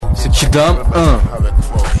Kidam 1.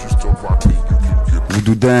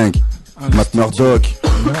 Voodoo Dingue, Matt Murdock,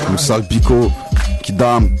 Moussa Bico,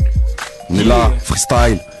 Kidam. On est là,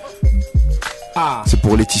 freestyle. C'est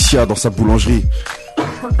pour Laetitia dans sa boulangerie.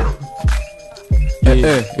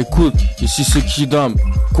 Écoute, ici c'est Kidam.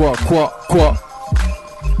 Quoi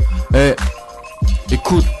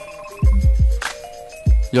écoute.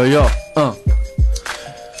 Ya, 1.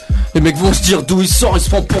 Les mecs vont se dire d'où il sort, il se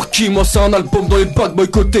prend pour qui. Moi c'est un album dans les bacs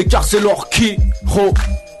boycottés car c'est leur qui.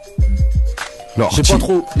 J'ai pas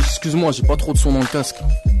trop, excuse-moi, j'ai pas trop de son dans le casque.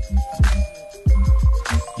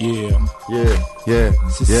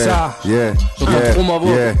 C'est ça. J'entends trop ma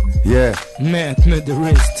voix. Maintenant de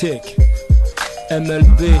Ristic,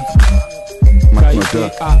 MLB,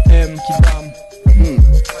 KIPAM, Kidam.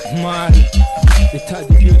 Mal, l'état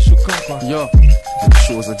des lieux choquant quoi. Des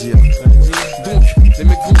choses à dire. Donc, les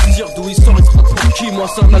mecs vont se dire d'où il sort, il se prend pour qui. Moi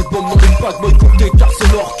c'est un album dans les bacs boycottés car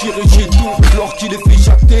c'est l'or qui régit tout. L'or qui les fait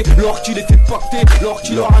jacter, l'or qui les fait pacter, l'or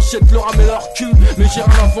qui leur achète, leur ramène leur cul. Mais j'ai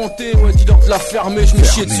rien inventé, ouais dis-leur de la fermer. Je me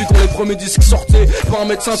chiais dessus quand les premiers disques sortaient. Pas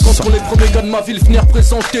 1m50 pour les premiers gars de ma ville venir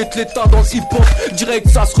présenter de l'état dans le hip-hop. Direct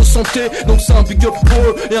ça se ressentait, donc c'est un big up pour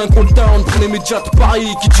eux. Et un gros down pour les médias de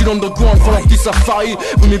Paris qui tuent l'underground pour leur petit safari.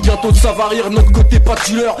 Oui mais bientôt ça va rire, notre côté pas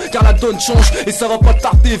tueur. Car la donne change et ça va pas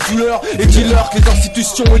tarder vu l'heure. Et dis-leur que les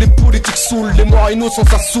institutions et les politiques saoulent. Les morts innocents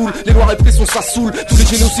ça saoule, les lois répression ça saoule. Tous les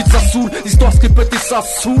génocides ça saoule, l'histoire se répète et ça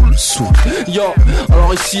saoule. Yo,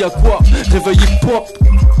 alors ici y'a quoi? Réveil hip-hop.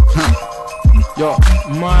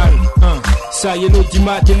 Mal, ça y est l'autre dit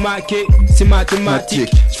mathématique, c'est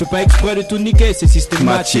mathématique. Je fais pas exprès de tout niquer, c'est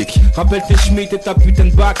systématique. Rappelle tes Schmitt et ta putain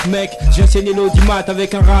de bac mec. J'ai enseigné l'audimat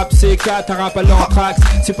avec un rap C4, un rap à l'anthrax.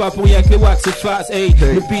 C'est pas pour rien que les wax s'effacent. Hey,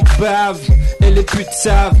 le beat bave et les putes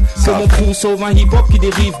savent que mon crew sauve un hip hop qui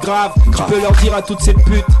dérive grave. Je peux leur dire à toutes ces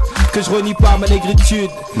putes que je renie pas ma négritude,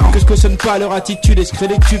 que je cautionne pas leur attitude et je crée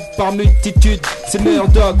des tubes par multitude. C'est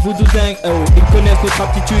Murdock, Voodoo Dingue, ils connaissent notre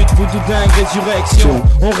aptitude. Voodoo Dingue, résurrection.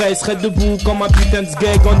 On resterait debout comme un putain de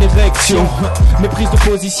sgeg en érection. Méprise de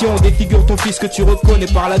position, défigure ton fils que tu reconnais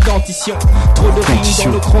par la dentition. Trop de rimes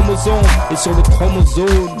dans le chromosome et sur le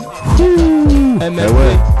chromosome.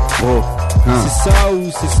 MLB, c'est ça ou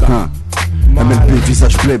c'est ça? MLB,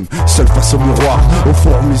 visage blême, seul face au miroir. Au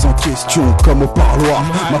fond, remise en question comme au parloir.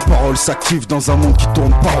 Ma parole s'active dans un monde qui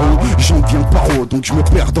tourne par rond. J'en viens par haut, donc je me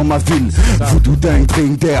perds dans ma ville. Voodoo Dingue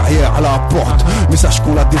bring derrière la porte. Mais sache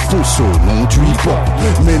qu'on la défonce au nom du hip-hop.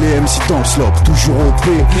 Mais les MC dans le slop, toujours OP.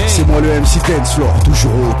 C'est moi le MC dance floor,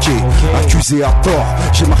 toujours ok. Accusé à tort,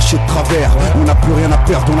 j'ai marché de travers. On n'a plus rien à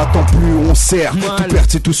perdre, on n'attend plus, on sert. Tout perdre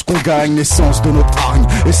c'est tout ce qu'on gagne, l'essence de notre hargne.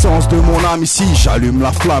 Essence de mon âme ici, j'allume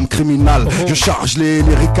la flamme criminale. Je charge les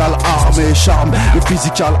lyrical armes et charme, le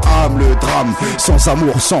physical âme, le drame. Sans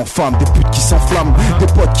amour, sans femme, des putes qui s'enflamment, des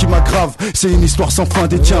potes qui m'aggravent. C'est une histoire sans fin,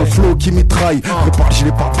 des tiens, le flow qui mitraille. Prépare le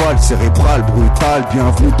gilet pare-balles, cérébral, brutal.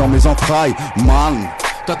 Bienvenue dans mes entrailles, man.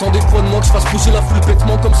 T'attendais quoi de moi que je fasse bouger la foule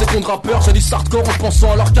bêtement comme ces cons de rappeurs? J'ai dit hardcore en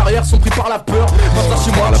pensant à leur carrière, sont pris par la peur. Maintenant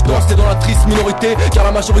chez moi, je pense t'es dans la triste minorité, car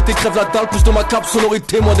la majorité crève la dalle, plus de ma cape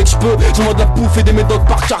sonorité. Moi dès que je peux, j'envoie de la bouffe et des méthodes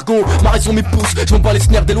par cargo. Ma raison m'y pousse, j'en bats les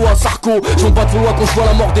snares des lois Sarko. J'en bats de vos lois quand je vois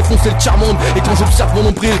la mort défoncer le tiers-monde. Et quand j'observe mon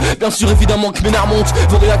nombril, bien sûr évidemment que mes nerfs montent.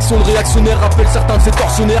 Vos réactions de réactionnaires rappellent certains de ces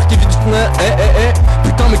tortionnaires qui vivent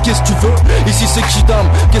putain mais qu'est-ce que tu veux? Ici c'est Kidam,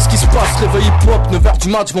 qu'est-ce qui se passe? Réveil hip-hop, 9h du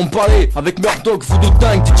match, vont me parler avec Murdock, Voodoo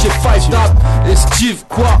Dingue, DJ Five Dab et Steve.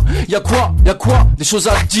 Quoi? Y'a quoi? Des choses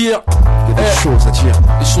à dire. Des choses à dire.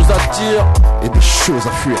 Des choses à dire. Et des choses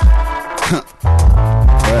à fuir.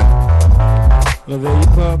 Ouais. Réveil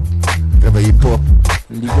hip-hop, Réveil hip-hop.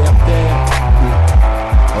 libertaire.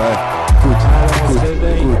 Ouais.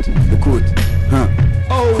 Écoute.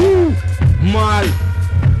 Oh, mal.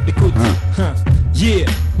 Écoute. Yeah,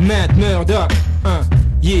 Matt Murdock.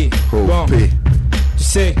 Yeah, bon. Tu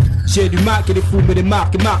sais, j'ai du Mac et des fous, mais des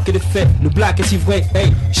marques et des faits. Le black est si vrai,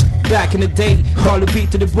 hey, back in the day. Dans le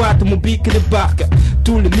beat de boîte, mon beat et de barque.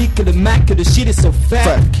 Tout le mic et le Mac, the shit is so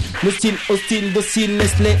fat. Le style hostile, docile,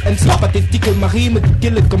 Nestlé, MC pathétique, ma rime,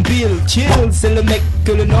 kill comme Bill. Chill, c'est le mec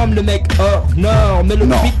que le nomme le mec hors norme. Mais le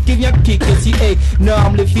beat qui vient kick, si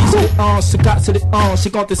énorme. Les filles sur les hanches, se cassent les hanches. Et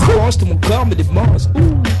quand elles se penchent, tout mon corps me démange.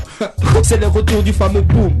 C'est le retour du fameux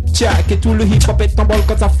boom, tchac. Et tout le hip hop est en balle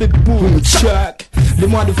quand ça fait boom, tchac. Les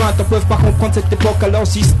moins de 20 ans peuvent pas comprendre cette époque, alors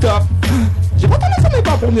j'y stop. J'ai pas tendance à mes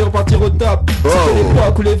pas pour mieux repartir au top. C'était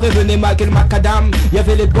l'époque où les vrais venaient maquer le macadam.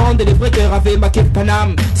 Y'avait les bandes et les breakers avaient maqué le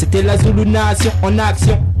Paname. C'était la Zulu Nation en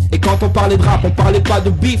action. Et quand on parlait de rap, on parlait pas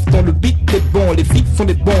de beef. Dont le beat est bon, les feats sont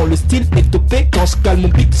des bons. Le style est topé quand je cale mon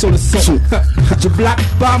beat sur le son. Je blague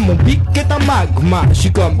pas, mon beat est un magma. Je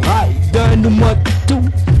suis comme Raiden ou moi tout.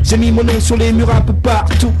 J'ai mis mon nom sur les murs un peu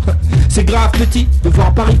partout. C'est grave petit de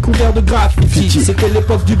voir Paris couvert de graffiti. C'était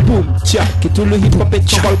l'époque du boom, tchac. Et tout le hip hop est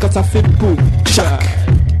s'envole quand ça fait boom, tchac.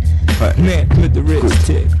 Mais de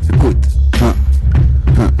rester. Écoute,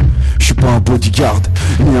 je suis pas un bodyguard,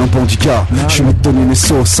 ni un bandit-gars. Je suis Tony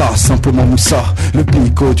Nesso, ça, simplement Moussa. Le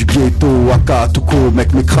pico du ghetto, Akatuko.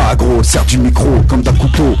 Mec, mes cras gros, serre du micro comme d'un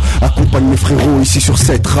couteau. Accompagne mes frérots ici sur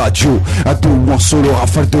cette radio. Ado ou en solo,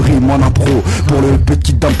 rafale de rime en impro. Pour le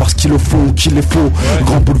petit dame parce qu'il le faut ou qu'il est faux.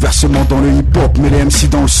 Grand bouleversement dans le hip-hop, mais les MC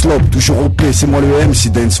dans le slop. Toujours au play, c'est moi le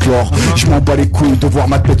MC dance floor. Je m'en bats les couilles de voir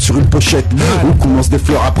ma tête sur une pochette. Ou qu'on lance des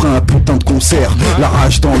fleurs après un putain de concert. La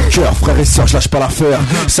rage dans le cœur, frère et sœur, je lâche pas l'affaire.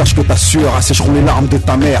 Sache que ta sueur assécheront les larmes de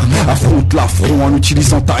ta mère. Affronte l'affront en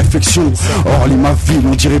utilisant ta réflexion. Orly ma ville,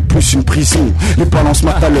 on dirait plus une prison. Les balances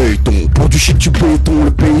matent à l'œil, ton pour du shit du béton. Le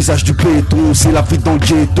paysage du béton, c'est la vie dans le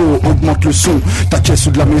ghetto. Augmente le son, ta caisse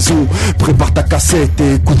ou de la maison. Prépare ta cassette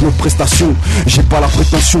et écoute nos prestations. J'ai pas la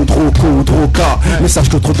prétention de Rocco ou de Roca, mais sache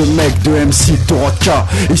que trop de mecs de MC Toroka.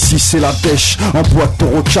 Ici c'est la dèche, en boîte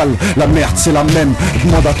Torocal. La merde c'est la même,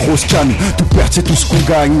 demande à Troscan. Tout perd c'est tout ce qu'on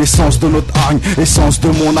gagne. L'essence de notre hargne, essence de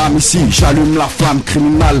mon âme. Ici j'allume la flamme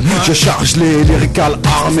criminelle. Je charge les lyricales,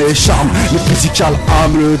 armes et charmes. Les physicales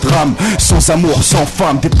âmes, le drame. Sans amour, sans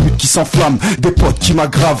femme, des putes qui s'enflamment. Des potes qui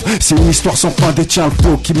m'aggravent, c'est une histoire sans fin. Des tiens le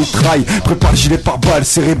faux qui mitraillent. Prépare le gilet par balle,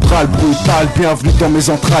 cérébral, brutal. Bienvenue dans mes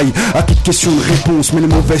entrailles. À toute question de réponse, mais les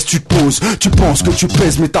mauvaises tu te poses. Tu penses que tu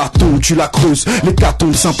pèses mais t'attends, tu la creuses.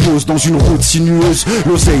 L'hécatombe s'impose dans une route sinueuse.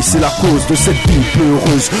 L'oseille c'est la cause de cette vie peu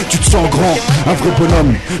heureuse. Tu te sens grand, un vrai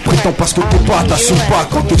bonhomme. Prétends parce que t'es pas, t'assumes pas.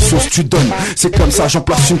 Quand t'es sauce tu donnes. C'est comme ça, j'en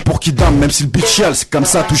place une pour qui dame. Même si le bitch chiale, c'est comme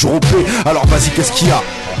ça, toujours au P. Alors vas-y, qu'est-ce qu'il y a?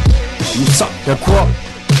 Ça, y'a quoi?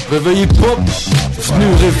 Réveil hip-hop, venu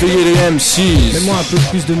réveiller les MCs. Mets-moi un peu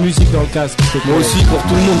plus de musique dans le casque. Moi aussi pour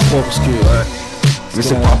tout le monde, je crois, parce que mais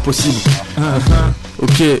c'est pas impossible.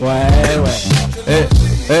 Ok. Ouais.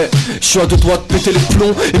 Je suis à deux doigts de péter les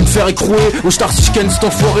plombs et me faire écrouer. Au star si je ken cet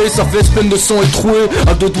enfoiré, sa veste pleine de sang est trouée.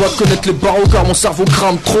 À deux doigts de connaître les barreaux car mon cerveau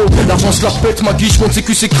crame trop. L'argent se la pète, ma guiche monte ses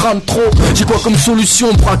culs, crame trop. J'ai quoi comme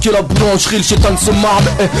solution? Braquer la boulangerie, le chétan se marre.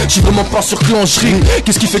 Mais j'suis vraiment pas sur clancherie.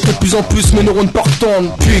 Qu'est-ce qui fait que de plus en plus mes neurones partent en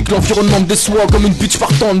puis que l'environnement me déçoit comme une bitch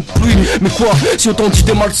partant de pluie. Mais quoi, si autant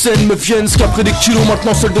d'idées malsaines me viennent, ce qu'après des kilos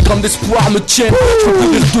maintenant seuls des grammes d'espoir me tiennent. J'peux plus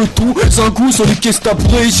rire de tout, c'est un coup sur les caisses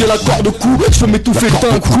tabourées. J'ai la corde au cou, j'peux m'étouffer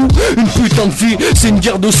d'un coup. Une putain de vie, c'est une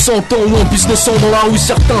guerre de 100 ans où en businessant dans la rue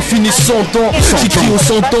certains finissent sans dents. J'écris au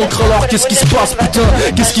sang d'encre alors qu'est-ce qui se passe putain?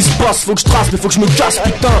 Qu'est-ce qui se passe? Faut que je trace mais faut que je me casse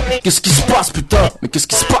putain. Qu'est-ce qui se passe putain? Mais qu'est-ce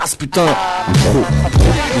qui se passe putain? Pro,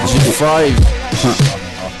 DJ5.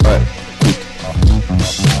 Ouais.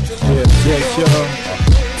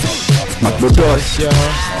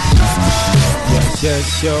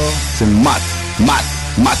 C'est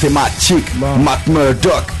mathématique, Matt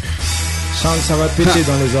Murdock. Je sens que ça va péter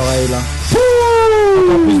dans les oreilles là.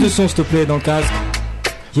 Encore plus de son s'il te plaît dans le casque.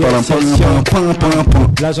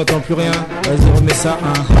 Là j'entends plus rien. Vas-y remets ça.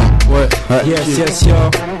 Ouais.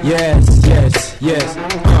 Yes.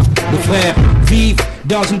 Les frères vivent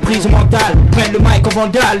dans une prison mentale, prennent le mic en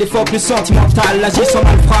vandale, les le sentimental, l'agir sans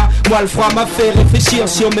malfrat. Moi le froid m'a fait réfléchir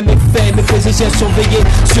sur mes méfaits, mes faits et gestes surveiller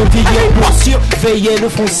pour surveiller le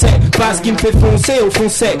foncé. Pas ce qui me fait foncer, au fond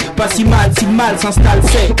c'est pas si mal s'installe,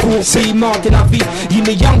 c'est pour cimenter la vie. Yin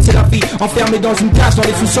et yang c'est la vie, enfermé dans une cage dans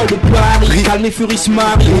les sous-sols de Paris. Calme et furie se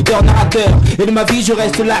marie, auteur narrateur. Et de ma vie je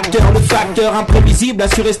reste l'acteur, le facteur imprévisible, a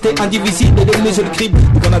su rester indivisible. Et de mes jeux de crible,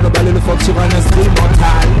 qu'on a emballé le fond sur un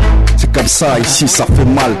instrumental. C'est comme ça, ici ça fait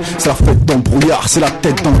mal. C'est la fête dans le brouillard, c'est la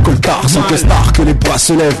tête dans le coltard. Sans costard que les bras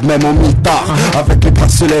se lèvent, même en mi-tard. Avec les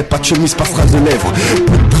bracelets, pas de chemise, pas de traces de lèvres.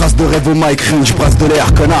 Plus de traces de rêve au mic, je brasse de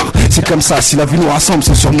l'air, connard. C'est comme ça, si la vie nous rassemble,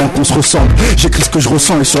 c'est sûrement qu'on se ressemble. J'écris ce que je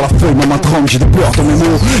ressens et sur la feuille, ma main tremble. J'ai des pleurs dans mes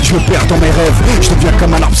mots, je me perds dans mes rêves. Je deviens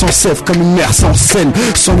comme un arbre sans sève, comme une mer sans sel.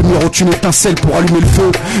 Sans lumière, aucune étincelle pour allumer le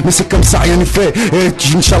feu. Mais c'est comme ça, rien n'est fait. Et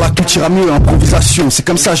Inch'Allah, tout ira mieux, improvisation. C'est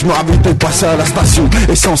comme ça, je me rappelle de passer à la station.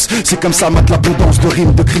 Essence, c'est comme ça, mate l'abondance de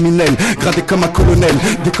rimes de criminels. Gradé comme un colonel,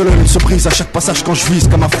 des colonnes se brisent à chaque passage quand je vise.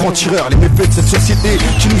 Comme un franc-tireur, les méfaits de cette société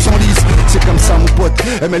qui nous enlisent. C'est comme ça mon pote,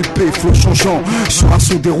 MLP, flow changeant. Sur un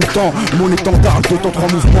son déroutant, mon étendard, 2 temps 3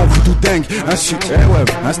 mouvements, voodoo dingue. Institut,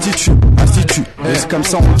 et c'est comme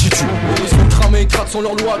ça on titue. Ils sont cramés, gratte sans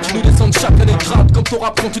leur loi, qui nous descendent chaque année gratte. Comme ton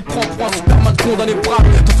rap quand tu te prends pour un superman condamné brave.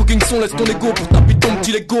 Ton fucking son laisse ton ego pour taper ton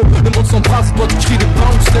petit Lego. Le monde s'embrasse, toi tu cries des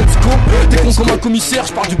bounce, let's go. T'es con comme un commissaire,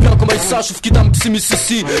 je pars du bien comme travaille ça, chauffe qui dame, c'est mis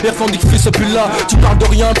ceci. Erfandik fait ce pull là, tu parles de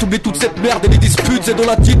rien, t'oublies toute cette merde et les disputes. C'est dans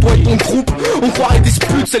la tête, toi et ton groupe, on croirait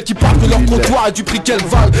disputes. Celles qui parlent de leur trottoir et du prix qu'elles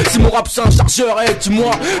valent. Si mon rap c'est un chargeur,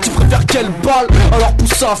 dis-moi, tu préfères quelle balle? Alors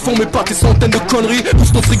pousse ça à fond, mais pas tes centaines de conneries.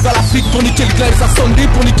 Pousse ton fric vers l'Afrique pour niquer le glas et sa sonnerie.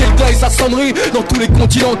 Pour niquer le glas et sa sonnerie. Dans tous les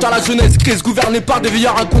continents, car la jeunesse crise gouvernée par des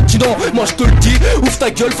vieillards incontinents. Moi je te le dis, ouvre ta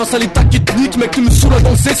gueule face à l'état qui te nique. Mec, tu me saoules à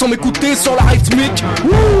danser sans m'écouter sur la rythmique.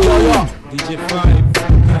 DJ 5,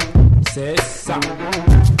 c'est ça.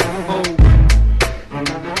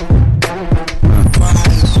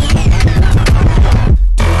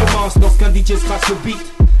 Tout commence lorsqu'un DJ scratch le beat.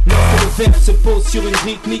 Lorsque le verbe se pose sur une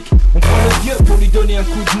rythmique, on prend le vieux pour lui donner un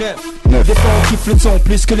coup de neuf. Des fois on kiffe le son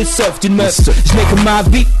plus que les seufs d'une meuf. Je n'ai que ma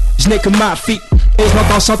vie, je n'ai que ma fille. Et je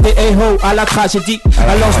l'entends chanter hey ho à la tragédie.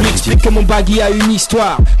 Alors je lui explique que mon baggy a une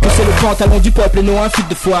histoire, que c'est le pantalon du peuple et non un feat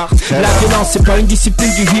de foire. La violence c'est pas une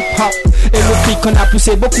discipline du hip hop. Et le fric qu'on a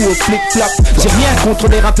poussé beaucoup au flip flop. J'ai rien contre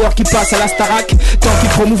les rappeurs qui passent à la Starac. Tant qu'ils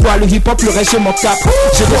promouvoient le hip hop, le reste je m'en tape.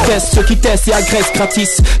 Je déteste ceux qui testent et agressent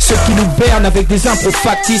gratis. Ceux qui nous bernent avec des impros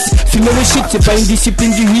factices. Fumer le shit c'est pas une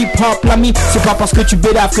discipline du hip hop l'ami. C'est pas parce que tu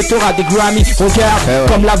bédaves que t'auras des Grammy. Regarde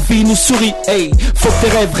comme la vie nous sourit. Hey, faut que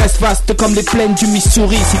tes rêves restent vastes comme les plaines du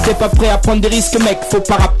Missouri. Si t'es pas prêt à prendre des risques mec, faut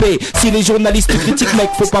pas rapper. Si les journalistes te critiquent mec,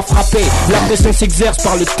 faut pas frapper. La pression s'exerce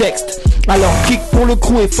par le texte. Alors kick pour le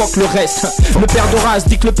crew et fuck le reste. Le père d'Horace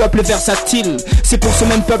dit que le peuple est versatile. C'est pour ce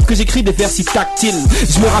même peuple que j'écris des vers si tactiles.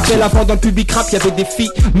 Je me rappelle avant dans le public rap y'avait des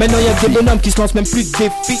filles. Maintenant y'a que des bonhommes qui se lancent même plus de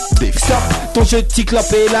défis. Stop, ton jeu de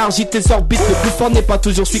cyclope et élargit tes orbites. Le plus fort n'est pas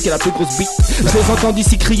toujours celui qui a la plus grosse bite. Je les entends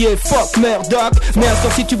d'ici crier fuck Murdoch. Mais un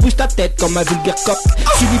soir si tu bouges ta tête comme un vulgaire coq.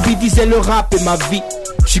 Sulibi disait le rap est ma vie.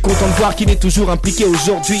 Je suis content de voir qu'il est toujours impliqué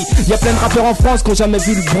aujourd'hui. Y'a plein de rappeurs en France qui ont jamais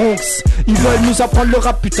vu le Bronx. Ils veulent nous apprendre le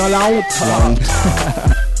rap, putain la honte. La honte.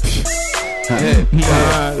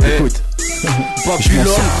 Écoute, Babylone,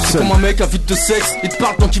 c'est comme un mec avide de sexe. Il te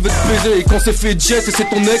parle quand il veut te baiser. Et quand c'est fait jet et c'est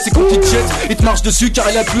ton ex. Et quand il jet, il te marche dessus car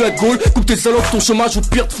il a plus à Gaulle. Coupe tes salopes, ton chômage ou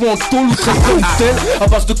pire te font en tôle. Ou très comme tel. À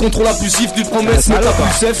base de contrôle abusif, d'une promesse mais t'as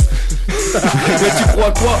plus F. Mais tu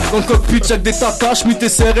crois quoi? Dans le cockpit y'a que des tataches. Mis tes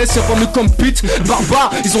CRS, y'a pas mieux comme pit.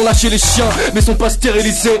 Barbares, ils ont lâché les chiens mais sont pas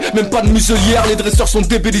stérilisés. Même pas de muselière, les dresseurs sont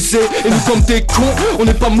débilisés. Et nous comme des cons, on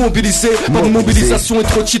n'est pas mobilisés. Pas de mobilisation et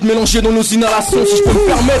trop de shit mélangé dans nos inhalations. Si je peux me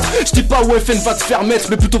permettre, je dis pas où FN va te faire mettre,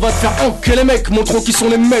 mais plutôt va te faire enquer les mecs. Montrons qui sont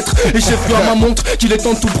les maîtres. Et j'ai vu à ma montre qu'il est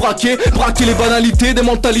temps de tout braquer. Braquer les banalités, des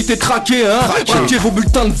mentalités traquées hein. Braquer vos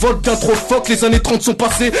bulletins de vote bien trop phoques. Les années 30 sont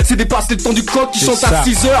passées, c'est dépassé le temps du coq qui chante à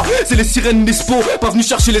 6h. C'est les sirènes d'Espo, pas venu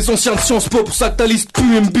chercher les anciens de Sciences Po. Pour ça que ta liste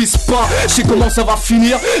pue et me bise pas. Je sais comment ça va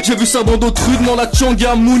finir. J'ai vu ça dans d'autres rues, demande à Tchang et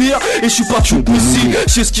à Mounir. Et je suis pas tout ici.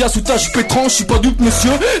 Je sais ce qu'il y a sous ta jupe étrange, je suis pas dupe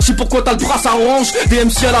monsieur. Je sais pourquoi t'as le bras ça orange. Des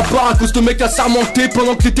MC à la barre à cause de mecs assermentés.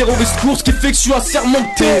 Pendant que les terroristes courent, ce qui fait que je suis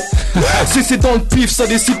assermenté. C'est dans le pif, ça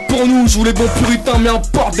décide pour nous. Je voulais bons puritains mais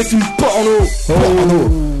importe des films porno.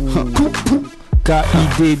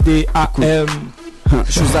 K-I-D-D-A-M.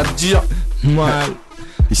 Chose à te dire. Mal.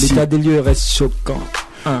 L'état des lieux reste choquant.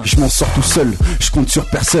 Je m'en sors tout seul, je compte sur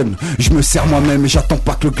personne. Je me sers moi-même et j'attends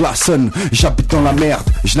pas que le glas sonne. J'habite dans la merde,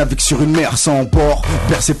 je navigue sur une mer sans bord.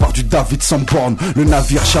 Bercé par du David sans borne. Le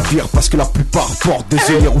navire chavire parce que la plupart portent des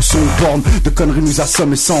œillères ou sont bornes. De conneries nous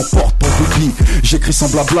assomment et ça emporte pour débit. J'écris sans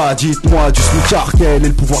blabla, dites-moi du smicard. Quel est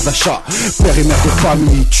le pouvoir d'achat? Père et mère de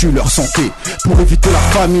famille tuent leur santé. Pour éviter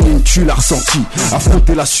la famine, tu l'as ressenti.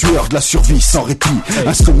 Affronter la sueur de la survie sans répit.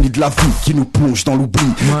 Insomnie de la vie qui nous plonge dans l'oubli.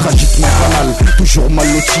 Tragiquement banal, toujours mal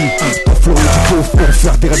loti. Pas fleurer du pauvre pour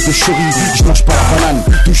faire des rêves de chérie. Je mange pas la banane,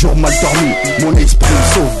 toujours mal dormi. Mon esprit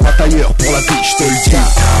me sauve, batailleur pour la vie, je te le dis.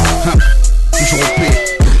 Toujours en paix.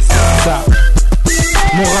 Ça.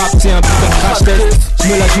 Mon rap c'est un putain de crash test. Je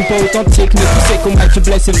me la joue pas authentique, mais tu sais comment te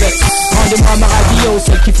blesse et vexe. Rendez-moi ma radio,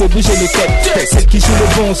 celle qui fait bouger les têtes. Celle qui joue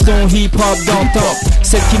le bon son hip-hop d'antan.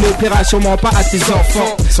 Celle qui ne plaira sûrement pas à tes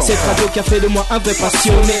enfants. Cette radio qui a fait de moi un vrai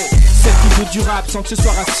passionné. Celle qui joue du rap sans que ce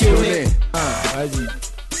soit rationné. Vas-y.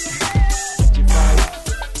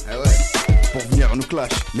 Pour venir à nous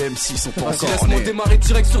clash, les MC sont pas encore laisse-moi démarrer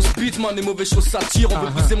direct sur ce beat, man. Les mauvaises choses s'attirent. On veut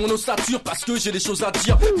briser mon ossature parce que j'ai des choses à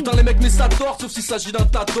dire. Putain les mecs mais ça dort, sauf s'il s'agit d'un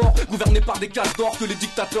tas d'or. Gouverné par des cadors que les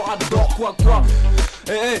dictateurs adorent. Quoi toi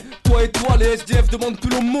et toi les SDF demandent plus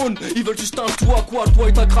l'aumône. Ils veulent juste un toit quoi. Toi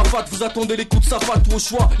et ta cravate, vous attendez les coups de savate ou au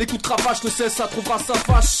choix. Les coups de cravache, le CSA trouvera sa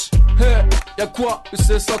vache. Y'a quoi? Le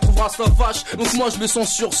CSA trouvera sa vache. Donc moi je me sens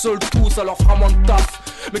sur seul tout, ça leur fera moins de taf.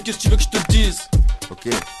 Mais qu'est-ce que tu veux que je te dise? Ok,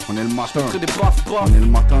 on est le matin. On est le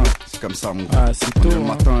matin, c'est comme ça mon gars. C'est tôt. On est le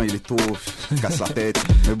matin, il est tôt, casse la tête.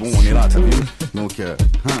 Mais bon, on est là, t'as vu? Donc,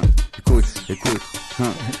 écoute.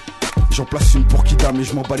 J'en place une pour qui dame et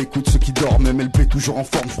je m'en bats les couilles de ceux qui dorment. MLB toujours en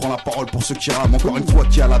forme, je prends la parole pour ceux qui rament. Encore une fois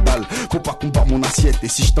qui a la dalle, faut pas qu'on barre mon assiette. Et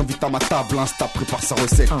si je t'invite à ma table, Insta prépare sa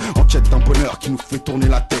recette. En quête d'un bonheur qui nous fait tourner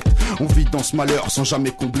la tête. On vit dans ce malheur sans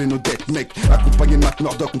jamais combler nos dettes. Mec, accompagné de Matt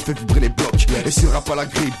Murdock, on fait vibrer les blocs. Et si le rap à la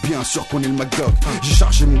grille, bien sûr qu'on est le MacDoc. J'ai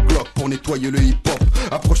chargé mon Glock pour nettoyer le hip-hop.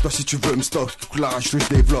 Approche-toi si tu veux me stock, la rage que je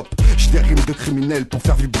développe. J'ai des rimes de criminels pour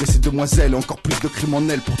faire vibrer ces demoiselles. Encore plus de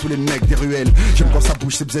criminels pour tous les mecs des ruelles. J'aime quand ça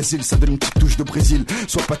bouge, c'est bzazil, ça donne une petite touche de Brésil.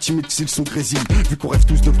 Sois pas timide s'ils sont Brésil, vu qu'on rêve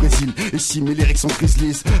tous de Brésil. Et si mes lyrics sont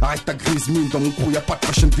grizzlies, arrête ta grise mine. Dans mon crew y'a pas de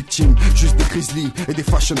fashion victime, juste des grizzlies et des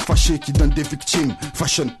fashion fâchés qui donnent des victimes.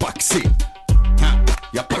 Fashion paxé,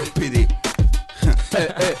 y'a pas de PD.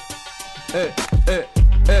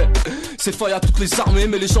 C'est faille à toutes les armées,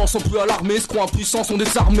 mais les gens sont plus alarmés, se croient impuissants, sont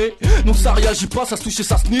désarmés. Donc ça réagit pas, ça se touche et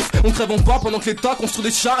ça sniffe. On crève en bas pendant que l'État construit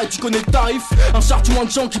des chars et tu connais le tarif. Un char tue moins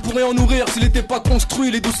de gens qui pourraient en nourrir s'il était pas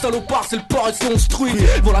construit. Les 12 salopards, c'est le port et c'est construit.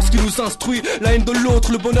 Voilà ce qui nous instruit, la haine de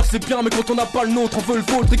l'autre. Le bonheur c'est bien, mais quand on n'a pas le nôtre, on veut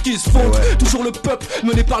le vôtre et qui se faute. Toujours le peuple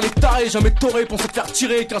mené par les tarés, jamais toré pour se faire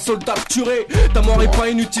tirer qu'un soldat tué. Ta mort est pas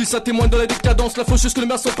inutile, ça témoigne de la décadence. La faucheuse que les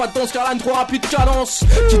mers sont pas denses car elle a une trop rapide cadence.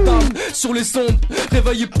 Qui tame sur les ondes,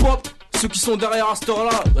 réveillez pop. Ceux qui sont derrière à cette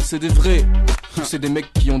heure-là, bah c'est des vrais. C'est des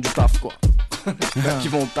mecs qui ont du taf quoi. Qui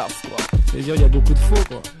vont au taf quoi. C'est-à-dire il y a beaucoup de faux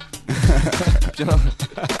quoi. Bien.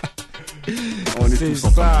 On est tous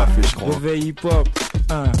en train de taffer, je crois. Réveil hip-hop.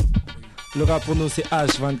 Le rap pour nous c'est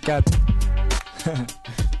H24.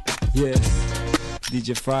 Yes.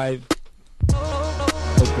 DJ5.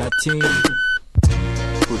 Au platine.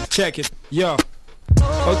 Check it. Yo.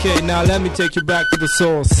 Okay, now let me take you back to the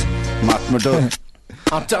source. Matt Murdock.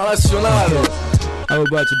 International. I'm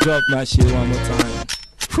about to drop my shit one more time.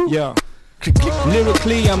 Yeah.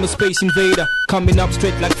 Lyrically, I'm a space invader, coming up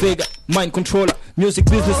straight like Vega. Mind controller, music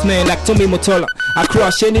businessman like Tommy Mottola. I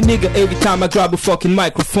crush any nigga every time I grab a fucking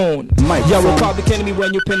microphone. You're a public enemy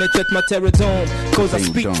when you penetrate my terror zone. Cause I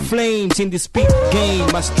spit flames in this beat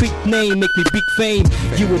game. My street name make me big fame.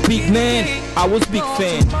 You a big man, I was big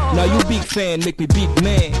fan. Now you big fan, make me big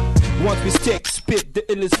man. Once we stick, spit the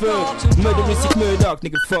illest verb. Murderistic Murdock,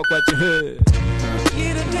 nigga, fuck what you heard.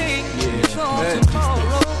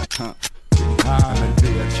 MLB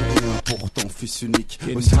algérien, pourtant fils unique.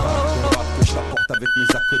 Aussi rare que le rap que je t'apporte avec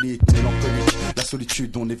mes acolytes. Mélancolique, la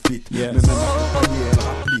solitude on évite. Mais même accompagné, elle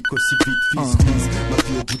rapplique aussi vite. Fils glisse, ma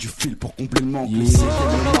vie au bout du fil pour combler le manque. Les séquelles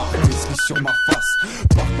me marquent, les skis sur ma face.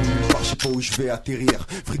 Partant nulle part, je sais pas où je vais atterrir.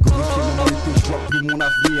 Frigorifié même en été, je vois plus mon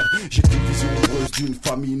avenir. J'ai une vision heureuse d'une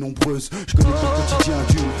famille nombreuse. Je connais tout le quotidien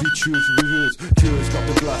d'une vie tueuse. Tueuse, cœur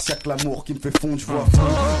de glace, y'a que l'amour qui me fait fondre. Je vois flou,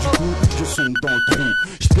 du coup, je sonde dans le trou.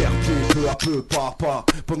 Je perds pied peu à peu, pas à pas.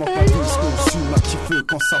 Pendant que ma vie se consume, un petit feu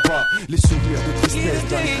quand ça va. Les souvenirs de tristesse,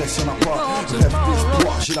 d'allégresse, y'en a pas. Rêve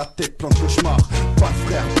d'espoir, j'ai la tête plein de cauchemars. Pas de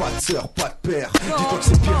frère, pas de sœur, pas de père. Dis-toi que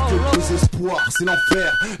c'est pire que le désespoir, c'est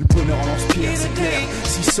l'enfer. Le bonheur en lance-pierre, c'est clair.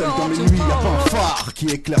 Si seul dans mes nuits, y'a pas un phare qui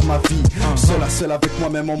éclaire ma vie. Seul à seul avec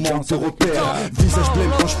moi-même en manque de repères. Visage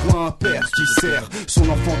blême quand je vois un père qui serre son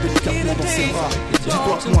enfant délicatement dans ses bras.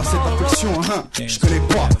 Dis-toi que moi cette affection, je connais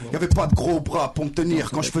pas. Y'avait pas de gros bras pour me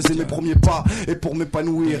tenir quand je faisais mes premiers pas. Et pour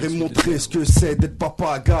m'épanouir et montrer ce que c'est d'être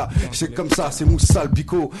papa, gars. C'est comme ça, c'est Moussa le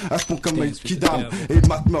Pico. À ce point comme Kidam et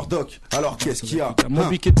Matt Murdock. Alors qu'est-ce qu'il y a? Mon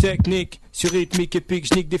bic est technique, sur rythmique épique,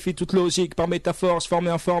 je nique défie toute logique. Par métaphore, je forme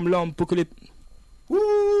et informe l'homme pour que les...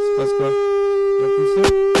 Se passe quoi?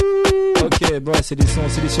 Ok, bon, c'est des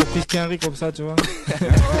surprises qui arrivent comme ça, tu vois.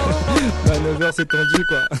 Bah, 9h c'est tendu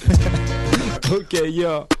quoi. Ok,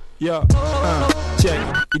 yo, check,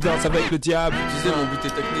 il danse avec le diable. Tu disais mon but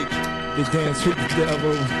est technique. They dance with the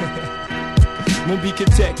devil. Mon bic est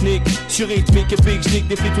technique, sur rythmique épique, je nique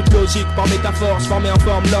défie toute logique. Par métaphore, je forme et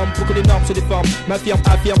informe l'homme pour que les normes se déforment. M'affirme,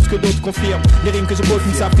 affirme ce que d'autres confirment. Les rimes que je pose,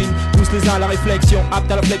 une s'affinent, poussent les uns à la réflexion. Apte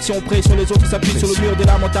à la flexion, pression, les autres s'appuient sur le mur des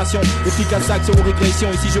lamentations. Efficace action ou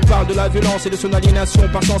régression, ici je parle de la violence et de son aliénation.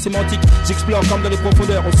 Par champ sémantique, j'explore comme dans les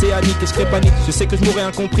profondeurs océaniques. Et je crée panique, je sais que je m'aurais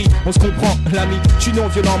incompris. On se comprend, l'ami, je suis non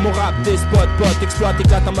violent, mon rap, des spots, potes, exploite,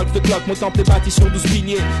 éclate un max de clock. Mon temple est bâti sur 12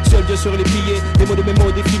 piliers, seul Dieu sur les piliers. Les mots de mes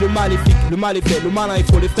mots défient le maléfique, le mal est fait. Le malin est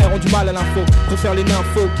faux, les frères ont du mal à l'info. Préfère les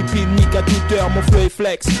nymphos qui pile nique à toute heure. Mon flow est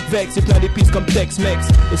flex, vex, c'est plein d'épices comme Tex-Mex.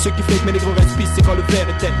 Et ceux qui fake mais les gros restent c'est quand le verre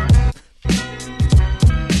était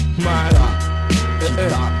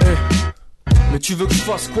Mais tu veux que je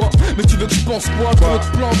fasse quoi? Mais tu veux que je pense quoi? Trop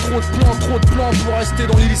de plans pour rester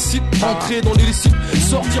dans l'illicite. Entrer dans l'illicite,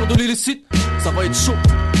 sortir de l'illicite, ça va être chaud.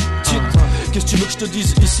 Qu'est-ce que tu veux que je te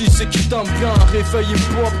dise ici? C'est qui t'aime bien, réveil et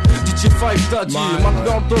pop. DJ Five Daddy,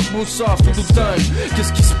 McLeod Dog Moussa, tout dingue.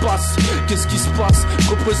 Qu'est-ce qui se passe? Qu'est-ce qui se passe? Je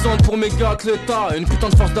représente pour mes gars l'État, une putain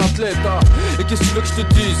de force d'athlète. Et qu'est-ce que tu veux que je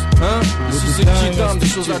te dise? Hein? Ici c'est Kidam, des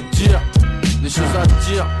choses à te dire. Des choses à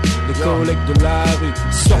te dire. Les collègues de la rue,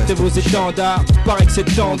 sortez vos étendards, paraît que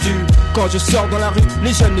c'est tendu. Quand je sors dans la rue,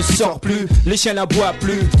 les jeunes ne sortent plus, les chiens n'aboient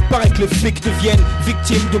plus. Paraît que les flics deviennent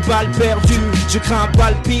victimes de balles perdues. Je crains un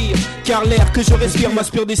bal pire, car l'air que je respire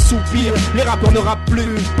m'inspire des soupirs. Les rappeurs ne rappent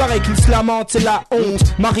plus, pareil qu'ils se lamentent, c'est la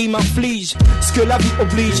honte. Ma rime inflige ce que la vie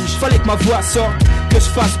oblige. Fallait que ma voix sorte, que je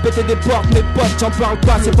fasse péter des portes. Mes potes, j'en parle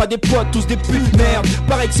pas, c'est pas des potes, tous des putes merde.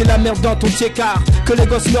 Pareil que c'est la merde dans ton tiécar, que les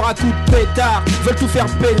gosses meurent à coups de pétard, veulent tout faire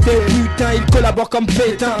péter. Putain, ils collaborent comme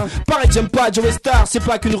pétain. Pareil que j'aime pas Joe Star, c'est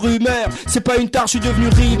pas qu'une rumeur, c'est pas une tare, je suis devenu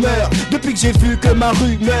rimeur. Depuis que j'ai vu que ma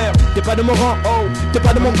rue meurt. T'es pas de mon rang, oh, t'es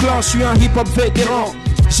pas de mon clan, je suis un hip-hop vétéran.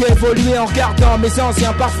 J'ai évolué en regardant mes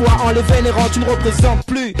anciens, parfois en les vénérant. Tu ne représentes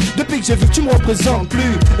plus, depuis que j'ai vu que tu me représentes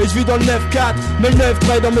plus. Et je vis dans le 9-4, mais le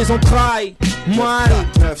 9-3 est dans mes entrailles. Moi,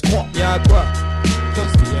 9-3, y'a quoi?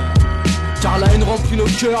 Car la haine remplit nos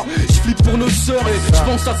cœurs, je flippe pour nos sœurs et je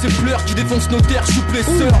pense à ces pleurs qui défoncent nos terres, je suis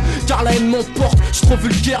blesseur. Car la haine m'emporte, je suis trop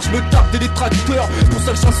vulgaire, je me tape des détracteurs. Pour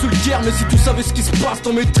ça que j'insulte guerre, mais si tu savais ce qui se passe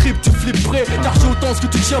dans mes tripes, tu flipperais. Car j'ai autant ce que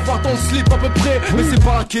tu tiens à voir dans le slip à peu près. Mais c'est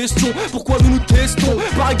pas la question, pourquoi nous nous testons?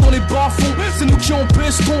 Pareil que dans les bas-fonds, c'est nous qui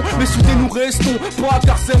empestons. Mais soudés nous restons, pas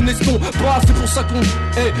car c'est Neston. Pas, c'est pour ça qu'on...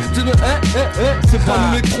 c'est pas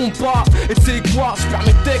nous les trompes pas. Et tu sais quoi, je perds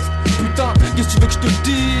mes textes, putain, qu'est-ce que tu veux que je te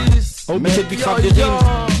dise? Obligé de grave des rimes,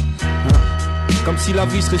 comme si la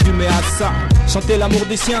vie se résumait à ça. Chanter l'amour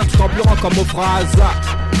des siens tout en pleurant comme au hasard.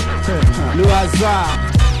 Le hasard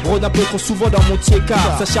rôde un peu trop souvent dans mon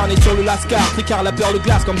tiécar. S'acharner sur le lascar, tricard la perle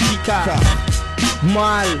glace comme Picard.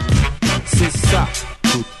 Mal, c'est ça.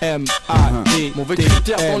 M-A-D. Mauvais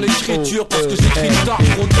critère dans l'écriture parce que j'écris tard.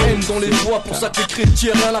 Trop de haine dans les voix, pour ça que les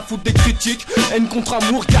chrétiens rien à foutre des critiques. Haine contre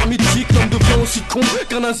amour, car mythique. L'homme devient aussi con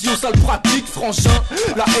qu'un nazi au sale pratique. Frangin,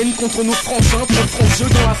 la haine contre nos frangins. Trop franc jeu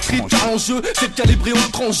dans la street, car l'enjeu c'est de calibrer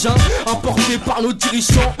au trangin. Importé par nos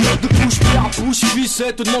dirigeants, de bouche pierre à bouche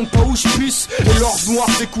ficette. Te demande pas où je puisse. Et l'or noir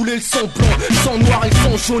fait couler le sang blanc, le sang noir et le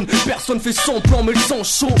sang jaune. Personne fait semblant mais le sang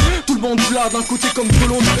chaud. Tout le monde là d'un côté comme de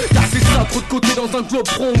l'autre, car c'est ça, trop de côté dans un globe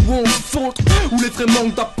rond où on se faute, où les vrais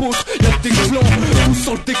manquent d'apôtres. Y'a des clans, tous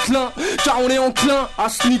sur le déclin, car on est enclin à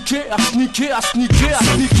sneaker, à sneaker, à sneaker, à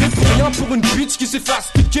sneaker. Pour rien, pour une bitch qui s'est fait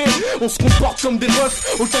astiquer. On se comporte comme des refs,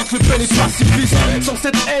 autant que le pen est pacifiste. Sans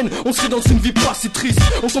cette haine, on serait dans une vie pas si triste.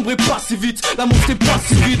 On sombrait pas si vite, l'amour serait pas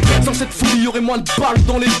si vite. Sans cette folie, y'aurait moins de balles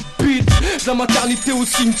dans les beats. De la maternité au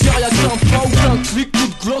cimetière, y'a qu'un pas ou qu'un clic, coup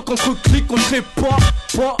de glock entre clics, on serait pas.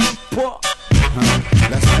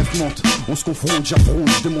 La stress monte, on se confronte, j'affronte,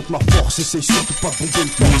 je démonte ma force, essaye surtout pas de bomber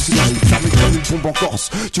le torse. Sinon je ça m'étonne une bombe en Corse.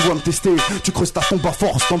 Tu vois me tester, tu creuses ta tombe à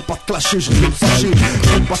force. Tente pas de clasher, je vais me fâcher.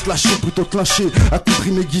 Tente pas de lâcher, plutôt te lâcher. À coup de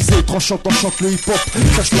rime aiguisé, tranchant, chante le hip hop.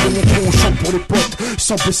 Sache que de mon tronc, on chante pour les potes.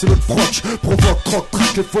 Sans baisser notre froc, provoque, troc,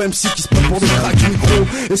 traque les faux MC qui se prennent pour des cracks micro.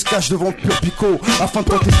 Et se cache devant le pur picot, afin de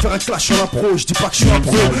tenter de faire un clash en impro. Je dis pas que je suis un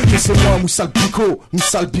pro, mais c'est moi, Moussa le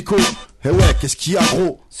Pico. Eh ouais, qu'est-ce qu'il y a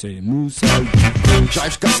gros? C'est Moussa.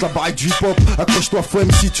 J'arrive, je casse la baraque du hip-hop. Accroche-toi, faux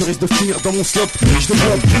MC, tu risques de finir dans mon slop. Je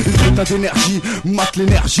développe une putain d'énergie, mate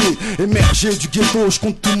l'énergie. Émerger du ghetto, je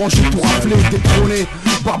compte tout manger, tout rafler, détrôner,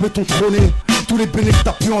 barbeton trôné. Tous les bénéfices que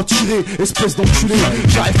t'as pu en tirer, espèce d'enculé.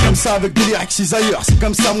 J'arrive comme ça avec des lyrics ailleurs. C'est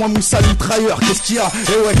comme ça, moi Moussa l'ultrailleur. Qu'est-ce qu'il y a?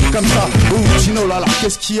 Eh ouais, comme ça. Oh Gino là,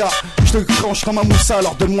 qu'est-ce qu'il y a? Je te cranche comme un Moussa,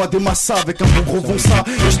 alors donne-moi des massas avec un bon gros bon ça.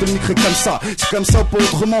 Et je te niquerai comme ça. C'est comme ça, pas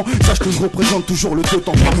autrement. Sache que je représente toujours le 2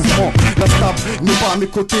 temps 3 mouvements. La table n'est pas à mes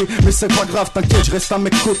côtés, mais c'est pas grave, t'inquiète, je reste à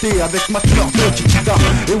mes côtés. Avec ma fleur de Kikita.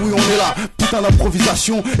 Et oui, on est là, putain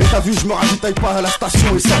d'improvisation. Et t'as vu, je me ravitaille pas à la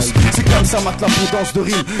station essence. C'est comme ça, mate l'abondance de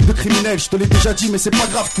rimes, de criminels. Je te l'ai déjà dit, mais c'est pas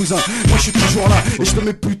grave, cousin. Moi je suis toujours là et je te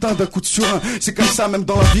mets putain d'un coup de surin. C'est comme ça, même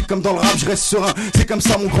dans la vie, comme dans le rap, je reste serein. C'est comme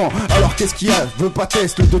ça, mon grand. Alors qu'est-ce qu'il y a? Veux pas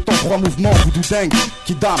test, le 2 temps 3 mouvements, voodoo dingue,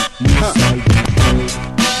 qui dame.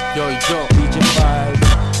 Yo, DJ Five.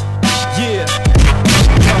 Yeah.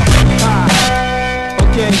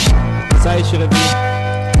 Ok, ça y est, je suis réveillé.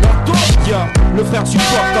 Yo, le frère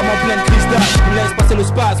support comme en pleine crise d'âge. On laisse passer le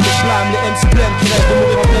space, le flamme, les MC pleines qui rêvent de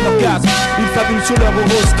mourir en plein orgasme. Ils fabulent sur leur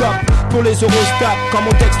horoscope pour les horostats. Quand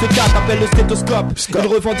mon texte 4 appelle le stéthoscope. Ils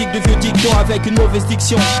revendiquent de vieux dictons avec une mauvaise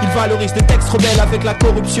diction. Ils valorisent des textes rebelles avec la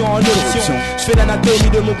corruption en option. Je fais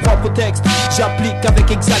l'anatomie de mon propre texte. J'applique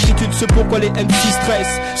avec exactitude ce pourquoi les MC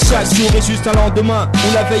stressent. Chaque jour est juste un lendemain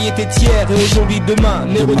où la veille était hier et aujourd'hui demain.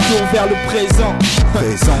 Les retours vers le présent.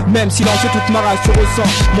 Même si l'enjeu toute ma race je ressens.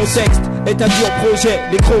 Mon texte est un dur projet.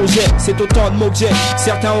 Les projets, c'est autant de mots que j'ai.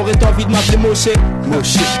 Certains auraient envie de m'appeler Moshe.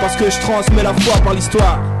 Parce que je transmets la foi par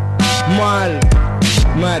l'histoire. Mal,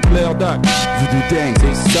 Matt Murdock, Voodoo Dang,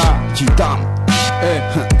 c'est ça qui t'arme.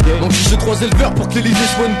 Donc je croise éleveurs pour que l'Elysée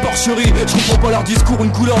soit une porcherie. Je comprends pas leur discours,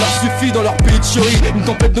 une couleur leur suffit dans leur pays de chérie. Une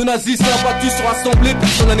tempête de nazisme abattue sur assemblée,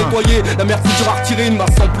 personne n'a nettoyé. La merde fouture à retirer, une m'a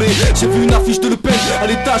samplé. J'ai vu une affiche de Le Pen à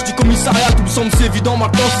l'étage du commissariat. Tout me semble c'est évident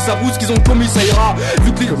maintenant, si ça vous ce qu'ils ont commis ça ira.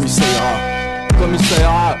 Vu que les commissariat,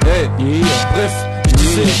 bref. Je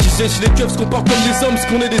disais, chez les keufs, ce qu'on porte comme des hommes, ce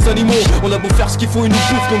qu'on est des animaux. On a beau faire ce qu'il faut, ils nous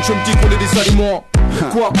bouffent, donc je me dis qu'on est des aliments.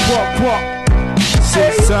 Quoi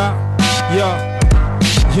c'est ça,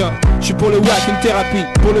 je suis pour le whack une thérapie,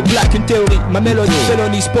 pour le black une théorie. Ma mélodie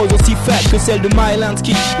félonie se pose aussi faible que celle de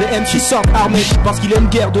Mylansky. Les MC sortent armés parce qu'il y a une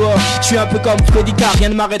guerre dehors. Je suis un peu comme Freddy Car, rien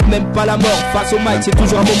ne m'arrête, même pas la mort. Face au mic c'est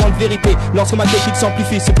toujours un moment de vérité. Lorsque ma technique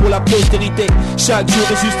s'amplifie c'est pour la postérité. Chaque jour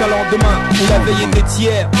est juste un lendemain où la veille était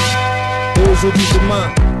hier. Et aujourd'hui demain,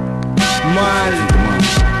 mal,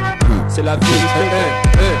 c'est la vérité.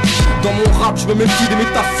 Dans mon rap je me méfie des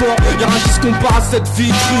métaphores. Y'a rien qui se compare à cette vie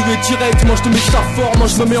crue et directe. Moi je te mets ça fort, moi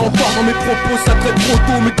je me mets encore dans mes propos. Ça traite trop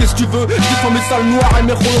tôt, mais qu'est-ce que tu veux? Je défends mes salles noires et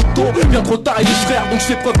mes rolotos. Bien trop tard et les frères, donc je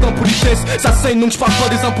fais preuve d'impolitesse. Ça saigne donc je parle pas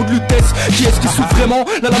des impôts de lutesse. Qui est-ce qui souffre vraiment?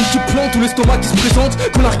 La lame qui plante ou l'estomac qui se présente?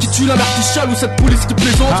 Connard qui tue, la mère qui chale ou cette police qui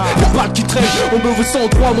plaisante? Les balles qui traînent, on me veut sans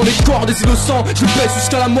droit dans les corps des innocents. Je baisse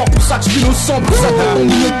jusqu'à la mort, pour ça que je suis innocent. Pour ça que mon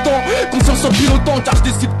ignotant, confiance en pilotant. Car je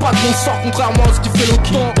décide pas de mon sort, contrairement à ce qui fait le temps.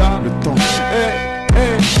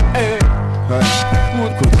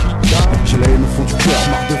 J'ai la haine au fond du cœur,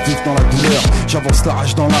 marre de vivre dans la douleur. J'avance la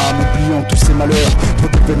rage dans l'âme, oubliant tous ces malheurs. Trop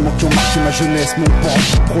d'événements qui ont marqué ma jeunesse. Mon port de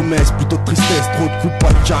promesses, plutôt de tristesse. Trop de coups,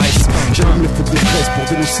 pas de caresses. J'allume les feux de détresse pour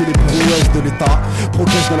dénoncer les prouesses de l'État.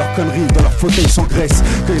 Progresse dans leurs conneries, dans leurs fauteuils s'engraissent.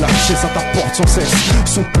 Cueille la richesse à ta porte sans cesse.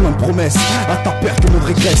 Sont plein de promesses, à ta perte le monde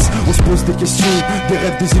régresse. On se pose des questions, des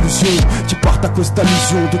rêves, des illusions qui partent à cause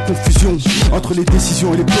d'allusions, de confusion entre les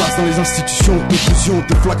décisions et les places dans les institutions. Confusion,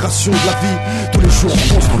 déflagration de la vie. Tous les jours on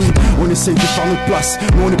construit, on essaye de faire notre place,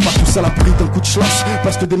 mais on n'est pas tous à l'abri d'un coup de chlasse.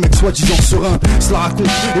 Parce que des mecs soi-disant sereins se la racontent,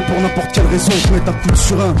 et pour n'importe quelle raison se mettent un coup de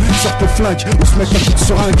surin, sortent le flingue ou se mettent un coup de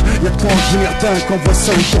seringue. Y'a de quoi en devenir dingue quand on voit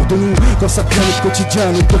ça autour de nous. Quand ça devient notre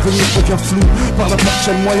quotidien, notre devenir devient flou. Par n'importe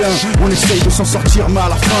quel moyen, on essaye de s'en sortir, mais à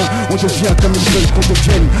la fin, on devient comme ils veulent qu'on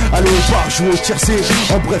devienne. Aller au bar, jouer au tiercé,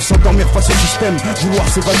 en bref s'endormir face au système, vouloir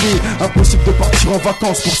s'évader. Impossible de partir en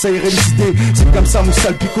vacances pour s'aérer les idées. C'est comme ça mon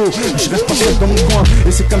sale picot, je reste pas seul dans mon coin.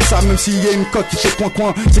 Et c'est comme ça, même s'il y a une coque qui fait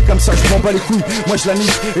coin-coin. C'est comme ça, je m'en bats les couilles. Moi je la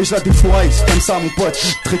nique et je la défouraille. C'est comme ça mon pote,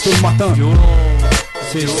 très tôt le matin.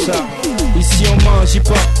 C'est ça. Ici on mange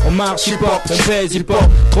hip-hop, on marche hip-hop, on pèse hip-hop.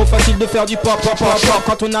 Trop facile de faire du pop,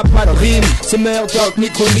 quand on n'a pas de rime. C'est Murdock,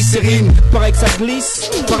 nitroglycérine. Paraît que ça glisse,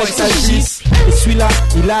 paraît que ça glisse. Et celui-là,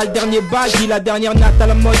 il a le dernier badge, il a la dernière natte à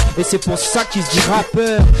la mode. Et c'est pour ça qu'il se dit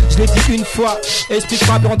rappeur. Je l'ai dit une fois, explique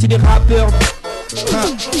rappeur anti des rappeurs.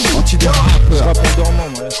 Anti des rappeurs. Je rappe en dormant,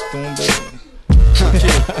 moi, laisse tomber.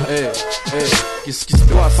 Qu'est-ce qui se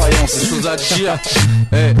passe? Faïence, des choses à dire.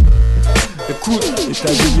 Écoute, je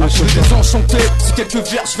vais désenchanter. Si quelques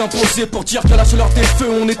vers je viens poser pour dire qu'à la chaleur des feux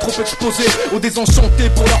on est trop exposé aux désenchantés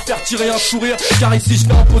pour leur faire tirer un sourire. Car ici je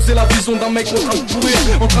vais imposer la vision d'un mec en train de pourrir,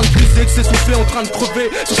 en train de briser, de s'essouffler, en train de crever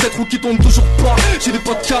sur cette roue qui tourne toujours pas. J'ai des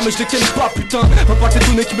podcasts mais je les ken pas, putain. Va pas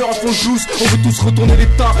t'étonner qui meurt en fond de blues. On veut tous retourner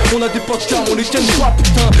l'état. On a des podcasts, on les ken pas,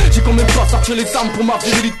 putain. J'ai quand même pas sorti les armes pour ma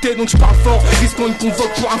virilité, donc je parle fort, risquant une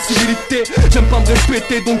convoque pour incivilité. J'aime pas me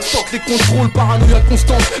répéter, donc fuck les contrôles. Paranoïa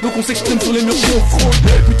constante, donc on s'exprime sur les murs qu'on frôle.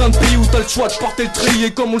 Putain de pays où t'as le choix de porter le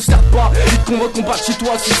treillis. Comme on le sert pas, il te convoque, on bat chez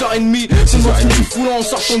toi à 6h30. C'est moi qui me foulant en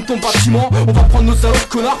sortant de ton bâtiment. On va prendre nos salauds de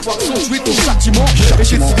connards pour accentuer ton châtiment. Et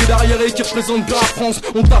j'ai décidé d'arriérer qui représente bien la France.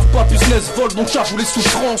 On taffe pas, business, vol, donc à vous les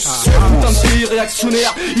souffrances. Putain de pays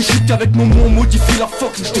réactionnaire, il suffit qu'avec nos mots on modifie la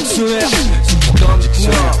fuck le dictionnaire. C'est putain de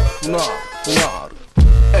dictionnaire.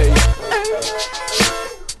 Hey.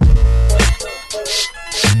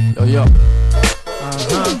 Yo.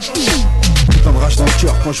 Putain de rage dans le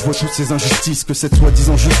cœur quand je vois toutes ces injustices. Que cette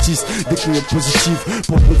soi-disant justice décline positive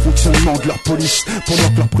pour le bon fonctionnement de leur police. Pendant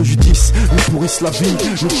que leurs préjudices nous pourrissent la vie,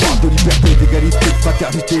 nous parlent de liberté, d'égalité, de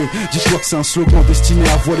fraternité. Dis-toi que c'est un slogan destiné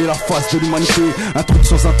à voiler la face de l'humanité. Un truc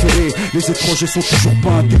sans intérêt, les étrangers sont toujours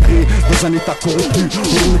pas intégrés dans un état corrompu où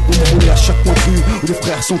on est contrôlé à chaque point de vue, où les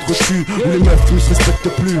frères s'entretuent, où les meufs ne se respectent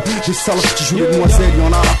plus. Des salopes qui jouent les demoiselles,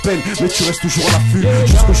 y'en a à la peine, mais tu restes toujours à l'affût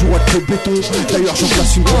jusqu'au jour où elle te béton. D'ailleurs j'en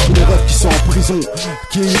place une contre les rêves qui sont en prison,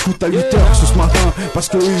 qui écoutent à 8h ce matin, parce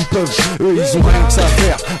que eux ils peuvent, eux ils ont rien que ça à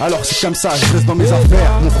faire. Alors c'est comme ça, je reste dans mes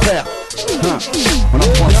affaires, mon frère. On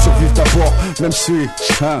apprend à survivre d'abord. d'abord. Même si,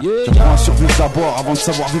 j'apprends à survivre d'abord avant de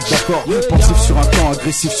savoir vivre d'accord. Pensif sur un temps,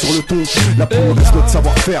 agressif sur le ton. La plume reste notre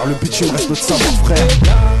savoir-faire, le bitume reste notre savoir-frère.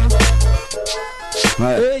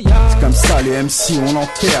 Ouais, c'est comme ça les MC, on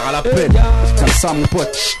l'enterre à la peine. C'est comme ça mon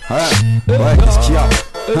pote. Ouais, qu'est-ce qu'il y a?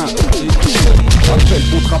 Rappel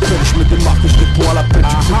contre rappel, je me démarque, je réponds à l'appel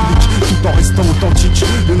du public tout en restant authentique.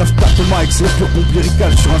 Le 9-4 Mike, c'est le pur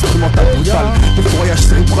pompierical sur instrumental brutal. Défourayage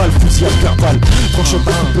cérébral, fusillade verbale. Franchement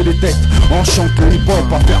t'as coupé les têtes, enchante le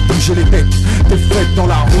hip-hop à faire bouger les têtes. Des fêtes dans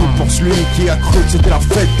la rue, pour celui qui a cru que c'était la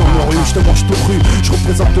fête dans le rue. Je te mange tout cru, je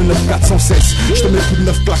représente le 9-4 sans cesse. Je te mets plus de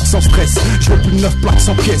 9 plaques sans stress, je veux plus de 9 plaques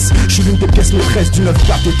sans pièces. Je suis l'une des pièces maîtresses du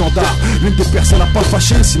 9-4 étendard. L'une des personnes à pas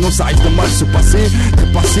fâcher, sinon ça risque de mal se passer.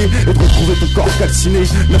 Trépasser et de retrouver ton corps calciné. 9-4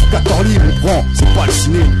 en libre, on prend, c'est pas le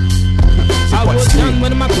ciné. I was young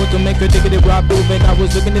when my go to make a diggity rap over and I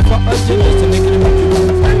was looking for a genius to make it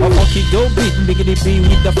a funky dope beat, diggity beat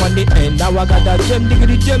with the funny end. Now I got that gem,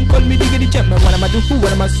 diggity gem, call me diggity gem. And what am I do?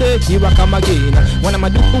 What am I say? Here I come again. What am I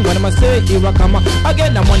do? What am I say? Here I come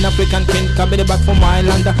again. I'm one African king, coming back from my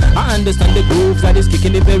land. I understand the groove that is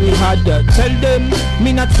kicking it very hard. Tell them,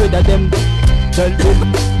 me not afraid of them. Tell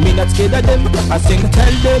them, me not scared of them. I sing,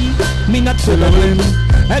 tell them, me not afraid of them.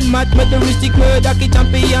 And mathematic murder ki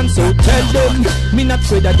champion. So tell them, me not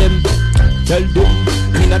afraid of them. Tell them,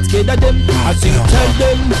 me not scared of them. I sing, tell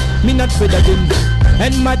them, me not afraid of them.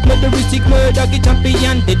 And mathematic murder ki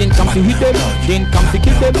champion. They didn't come to hit them, they didn't come to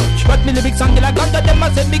kill them. But me lyrics and like under them,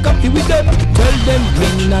 I said me come to with them. Tell them,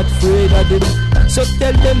 me not afraid of them. So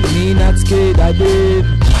tell them, me not scared of them.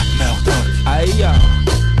 Aïe.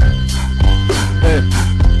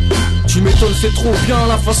 Tu m'étonnes, c'est trop bien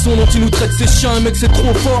la façon dont ils nous traitent ces chiens. Mec c'est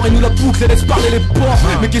trop fort et nous la boucle et laisse parler les porcs.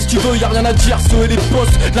 Mais qu'est-ce que tu veux, y'a rien à dire, ceux et les boss.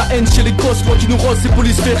 La haine chez les gosses, moi qui nous rose, ces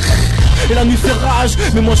polices fait et la nuit fait rage.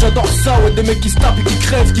 Mais moi j'adore ça, ouais, des mecs qui se tapent et qui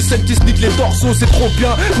crèvent, qui saignent, qui se niquent les dorsaux, c'est trop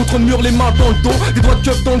bien. Contre le mur, les mains dans le dos, des doigts de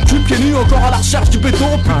keuf dans le cul, pieds nus, encore à la recherche du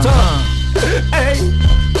béton, putain. Hey,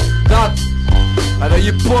 that, à la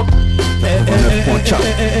hip-hop. 89.4.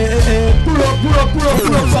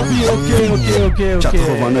 Ok.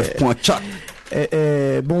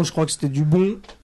 89.4. Bon, je crois que c'était du bon.